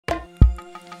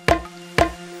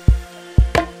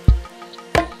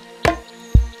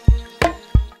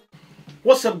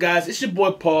What's up, guys? It's your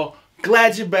boy Paul.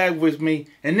 Glad you're back with me,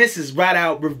 and this is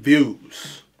Rideout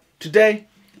Reviews. Today,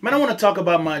 man, I want to talk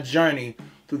about my journey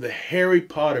through the Harry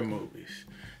Potter movies.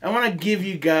 I want to give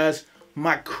you guys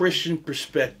my Christian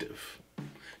perspective.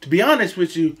 To be honest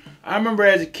with you, I remember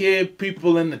as a kid,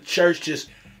 people in the church just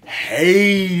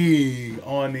hating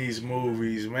on these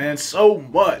movies, man, so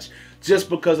much just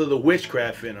because of the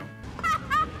witchcraft in them.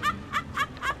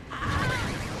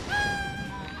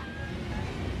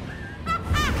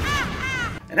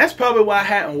 And that's probably why I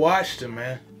hadn't watched them,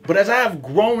 man. But as I have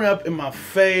grown up in my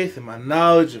faith and my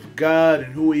knowledge of God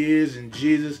and who He is and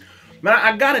Jesus, man,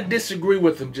 I gotta disagree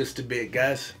with them just a bit,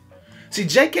 guys. See,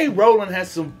 J.K. Rowling has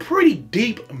some pretty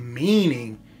deep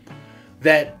meaning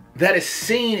that is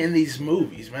seen in these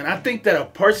movies, man. I think that a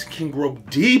person can grow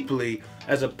deeply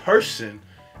as a person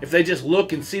if they just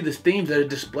look and see the themes that are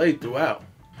displayed throughout.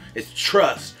 It's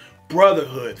trust,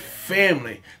 brotherhood,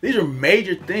 family. These are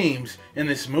major themes in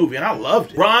this movie, and I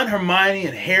loved it. Ron, Hermione,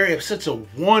 and Harry have such a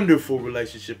wonderful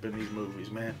relationship in these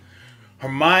movies, man.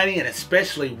 Hermione, and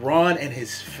especially Ron and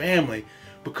his family,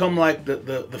 become like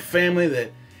the family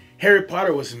that Harry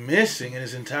Potter was missing in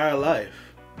his entire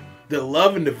life. Their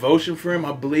love and devotion for him,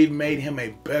 I believe, made him a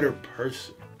better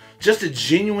person. Just a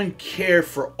genuine care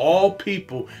for all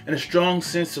people and a strong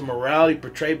sense of morality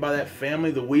portrayed by that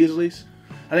family, the Weasleys,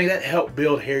 I think that helped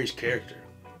build Harry's character.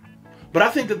 But I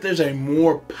think that there's a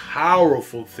more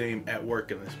powerful theme at work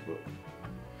in this book.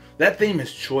 That theme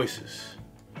is choices.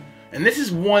 And this is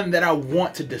one that I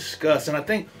want to discuss, and I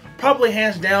think probably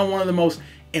hands down one of the most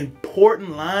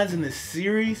important lines in this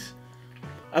series.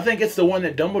 I think it's the one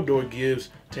that Dumbledore gives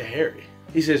to Harry.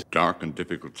 He says, "Dark and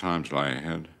difficult times lie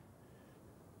ahead.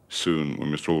 Soon we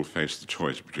must all face the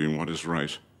choice between what is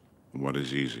right and what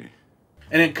is easy."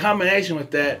 And in combination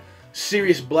with that,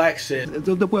 Sirius Black said,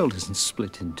 The world isn't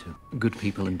split into good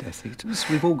people and Death Eaters.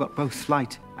 We've all got both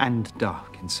light and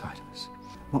dark inside us.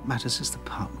 What matters is the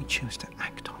part we choose to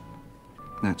act on.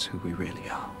 That's who we really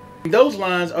are. Those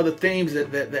lines are the themes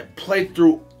that play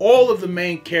through all of the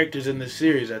main characters in this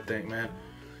series, I think, man.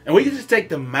 And we can just take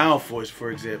the Malfoys, for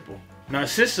example.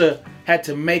 Narcissa had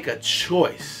to make a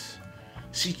choice.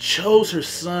 She chose her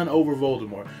son over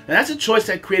Voldemort. And that's a choice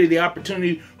that created the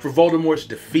opportunity for Voldemort's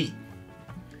defeat.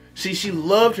 See, she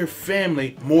loved her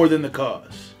family more than the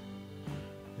cause.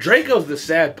 Draco's the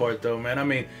sad part, though, man. I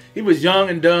mean, he was young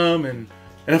and dumb, and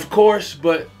of course,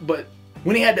 but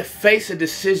when he had to face a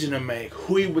decision to make,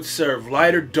 who he would serve,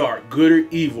 light or dark, good or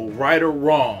evil, right or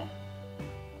wrong,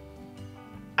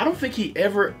 I don't think he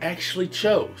ever actually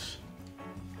chose.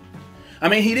 I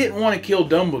mean, he didn't want to kill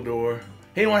Dumbledore.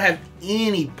 He didn't want to have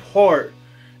any part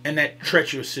in that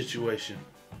treacherous situation.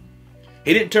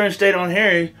 He didn't turn state on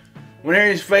Harry when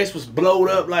Harry's face was blowed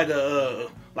up like the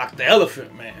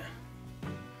Elephant Man.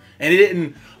 And he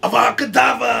didn't Avada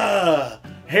Kedavra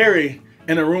Harry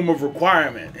in a room of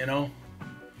requirement, you know.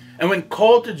 And when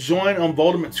called to join on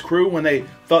Voldemort's crew when they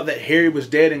thought that Harry was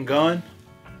dead and gone,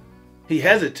 he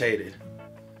hesitated.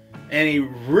 And he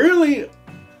really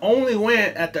only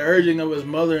went at the urging of his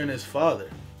mother and his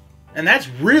father. And that's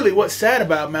really what's sad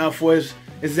about Malfoy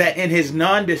is that in his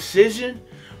non-decision,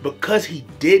 because he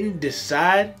didn't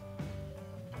decide,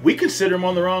 we consider him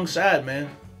on the wrong side, man.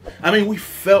 I mean, we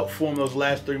felt for him those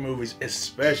last 3 movies,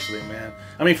 especially, man.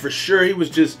 I mean, for sure, he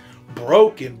was just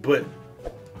broken, but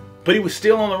he was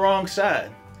still on the wrong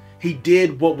side. He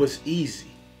did what was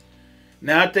easy.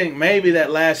 Now, I think maybe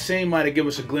that last scene might have given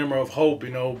us a glimmer of hope,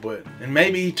 you know, and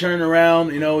maybe he turned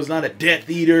around, you know, was not a Death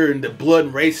Eater and the blood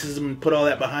and racism and put all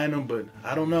that behind him, but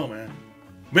I don't know, man.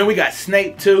 Then we got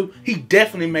Snape, too. He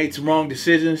definitely made some wrong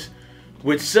decisions,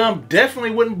 which some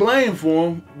definitely wouldn't blame for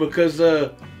him because,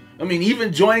 I mean,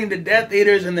 even joining the Death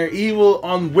Eaters and their evil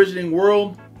on Wizarding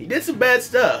World, he did some bad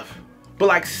stuff. But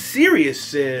like Sirius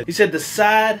said, he said the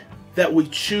side that we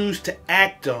choose to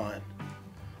act on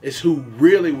is who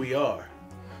really we are.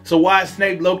 So why is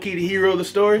Snape low-key the hero of the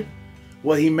story?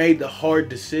 Well, he made the hard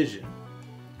decision.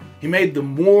 He made the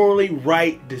morally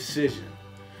right decision.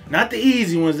 Not the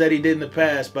easy ones that he did in the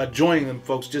past by joining them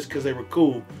folks just because they were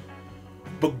cool.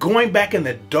 But going back in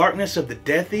the darkness of the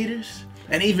Death Eaters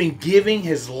and even giving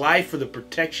his life for the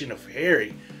protection of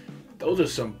Harry, those are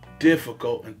some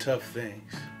difficult and tough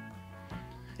things.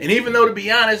 And even though, to be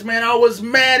honest, man, I was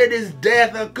mad at his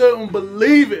death. I couldn't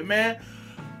believe it, man.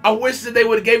 I wish that they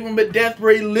would have gave him a death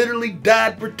where he literally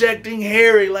died protecting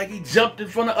Harry, like he jumped in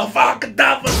front of a Avada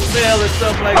Kedavra spell or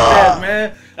something like that,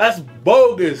 man. That's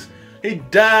bogus. He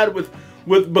died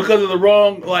because of the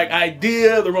wrong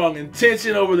idea, the wrong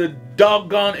intention over the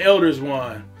doggone Elder's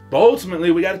Wand. But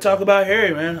ultimately, we got to talk about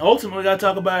Harry, man. Ultimately, we got to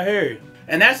talk about Harry.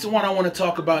 And that's the one I want to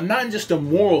talk about, not in just a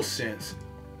moral sense,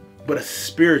 but a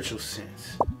spiritual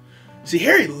sense. See,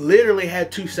 Harry literally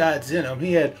had two sides in him.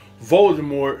 He had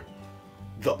Voldemort,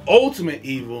 the ultimate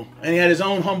evil, and he had his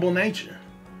own humble nature.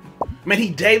 I mean, he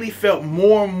daily felt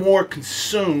more and more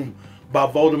consumed by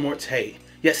Voldemort's hate,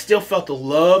 yet still felt the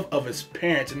love of his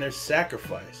parents and their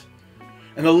sacrifice,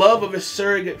 and the love of his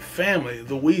surrogate family,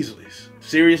 the Weasleys,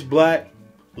 Sirius Black,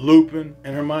 Lupin,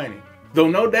 and Hermione. Though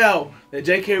no doubt that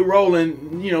J.K.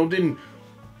 Rowling, didn't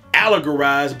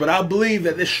allegorize, but I believe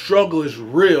that this struggle is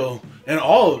real in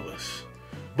all of us.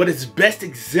 But it's best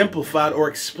exemplified or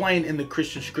explained in the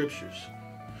Christian scriptures.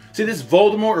 See, this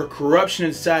Voldemort or corruption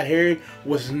inside Harry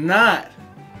was not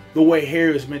the way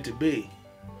Harry was meant to be.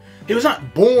 He was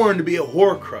not born to be a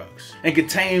Horcrux and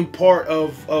contain part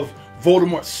of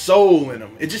Voldemort's soul in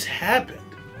him. It just happened.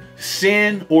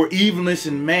 Sin or evilness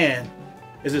in man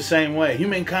is the same way.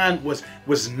 Humankind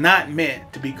was not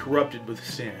meant to be corrupted with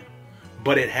sin,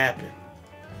 but it happened.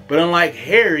 But unlike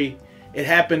Harry, it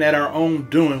happened at our own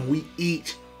doing. We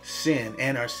each sin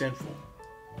and are sinful.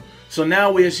 So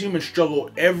now we as humans struggle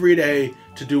every day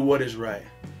to do what is right,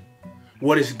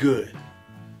 what is good,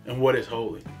 and what is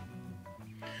holy.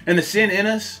 And the sin in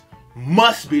us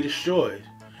must be destroyed.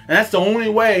 And that's the only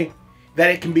way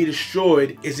that it can be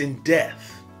destroyed is in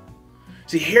death.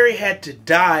 See, Harry had to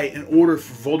die in order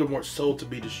for Voldemort's soul to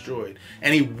be destroyed.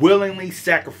 And he willingly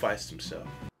sacrificed himself.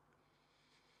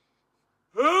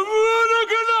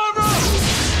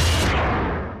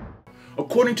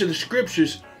 According to the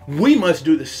scriptures, we must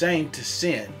do the same to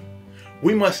sin.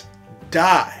 We must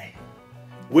die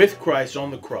with Christ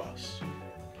on the cross.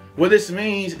 What this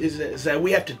means is that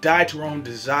we have to die to our own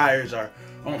desires, our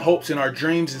own hopes and our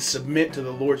dreams, and submit to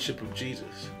the lordship of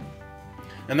Jesus.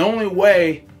 And the only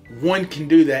way one can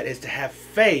do that is to have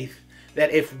faith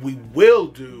that if we will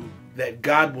do, that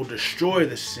God will destroy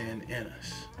the sin in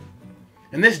us.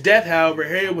 In this death, however,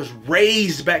 Harry was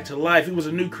raised back to life. He was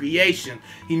a new creation.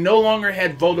 He no longer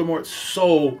had Voldemort's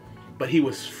soul, but he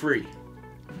was free.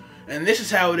 And this is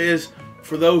how it is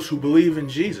for those who believe in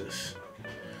Jesus.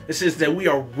 It says that we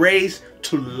are raised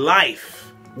to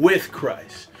life with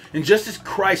Christ. And just as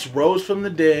Christ rose from the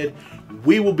dead,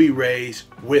 we will be raised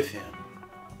with him.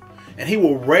 And he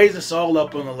will raise us all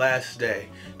up on the last day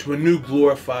to a new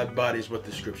glorified body, is what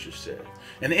the scripture said.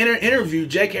 In an interview,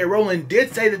 J.K. Rowling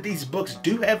did say that these books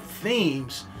do have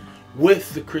themes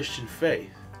with the Christian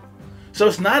faith. So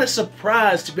it's not a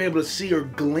surprise to be able to see or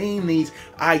glean these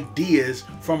ideas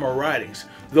from her writings,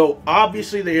 though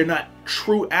obviously they are not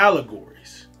true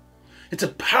allegories. It's a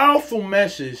powerful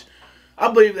message,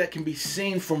 I believe, that can be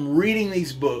seen from reading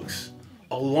these books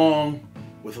along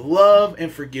with love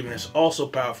and forgiveness. Also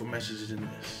powerful messages in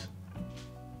this.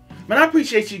 Man, I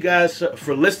appreciate you guys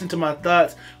for listening to my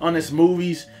thoughts on this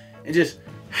movies and just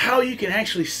how you can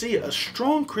actually see a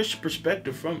strong Christian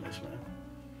perspective from this, man.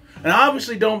 And I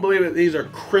obviously don't believe that these are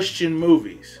Christian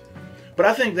movies, but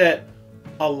I think that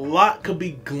a lot could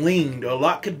be gleaned, a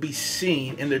lot could be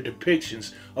seen in their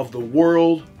depictions of the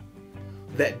world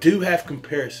that do have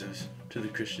comparisons to the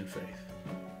Christian faith.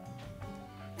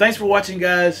 Thanks for watching,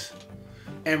 guys,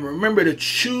 and remember to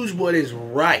choose what is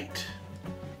right,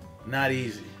 not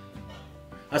easy.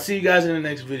 I'll see you guys in the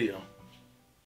next video.